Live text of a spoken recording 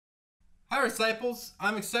Hi Disciples,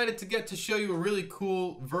 I'm excited to get to show you a really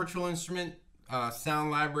cool virtual instrument sound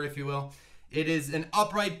library, if you will. It is an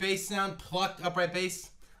upright bass sound, plucked upright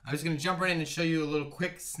bass. I'm just going to jump right in and show you a little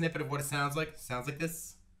quick snippet of what it sounds like. It sounds like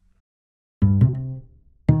this.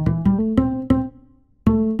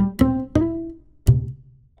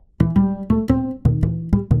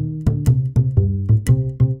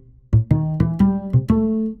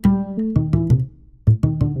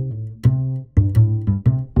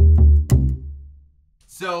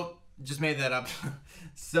 So, just made that up.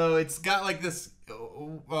 So it's got like this,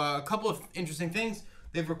 a couple of interesting things.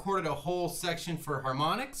 They've recorded a whole section for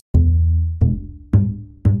harmonics.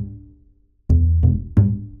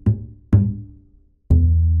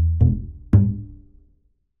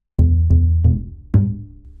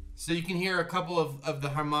 So you can hear a couple of the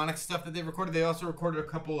harmonic stuff that they recorded. They also recorded a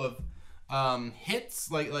couple of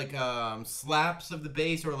hits, like slaps of the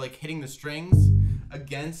bass, or like hitting the strings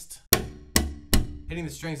against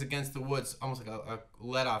the woods, almost like a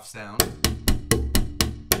let-off sound.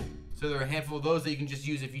 So there are a handful of those that you can just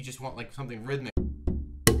use if you just want like something rhythmic.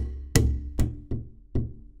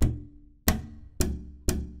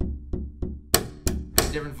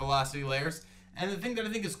 Different velocity layers. And the thing that I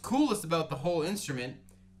think is coolest about the whole instrument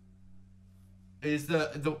is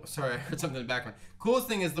sorry, I heard something in the background. Coolest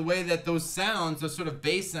thing is the way that those sounds, those sort of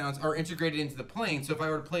bass sounds, are integrated into the playing. So if I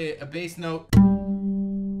were to play a bass note,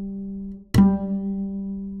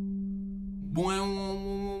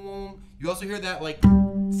 you also hear that like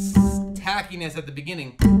tackiness at the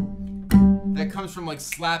beginning that comes from like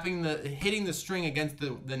hitting the string against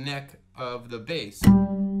the neck of the bass.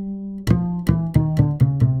 And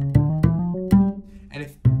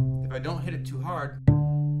if I don't hit it too hard,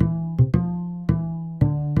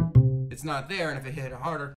 it's not there, and if I hit it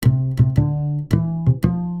harder,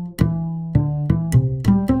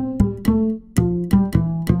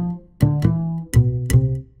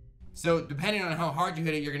 so depending on how hard you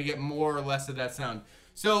hit it, you're gonna get more or less of that sound.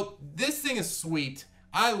 So this thing is sweet.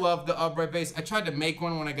 I love the upright bass. I tried to make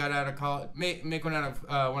one when I got out of college. Make one out of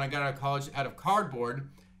when I got out of college out of cardboard.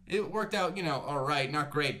 It worked out, you know, all right, not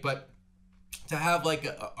great, but to have like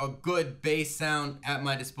a good bass sound at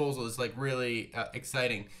my disposal is like really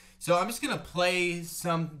exciting. So I'm just gonna play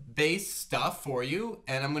some bass stuff for you,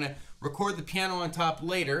 and I'm gonna record the piano on top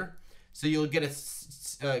later, so you'll get a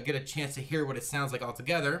chance to hear what it sounds like all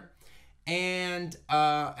together. And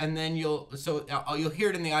then you'll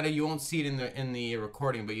hear it in the audio. You won't see it in the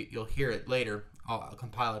recording, but you'll hear it later. I'll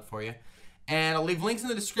compile it for you, and I'll leave links in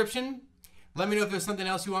the description. Let me know if there's something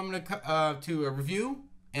else you want me to review,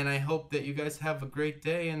 and I hope that you guys have a great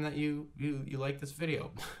day and that you like this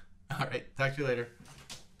video. All right, talk to you later.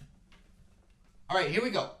 All right, here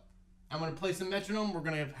we go. I'm gonna play some metronome. We're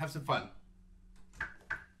gonna have some fun.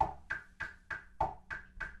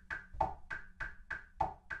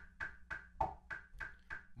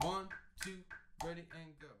 1, 2, ready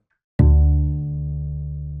and go.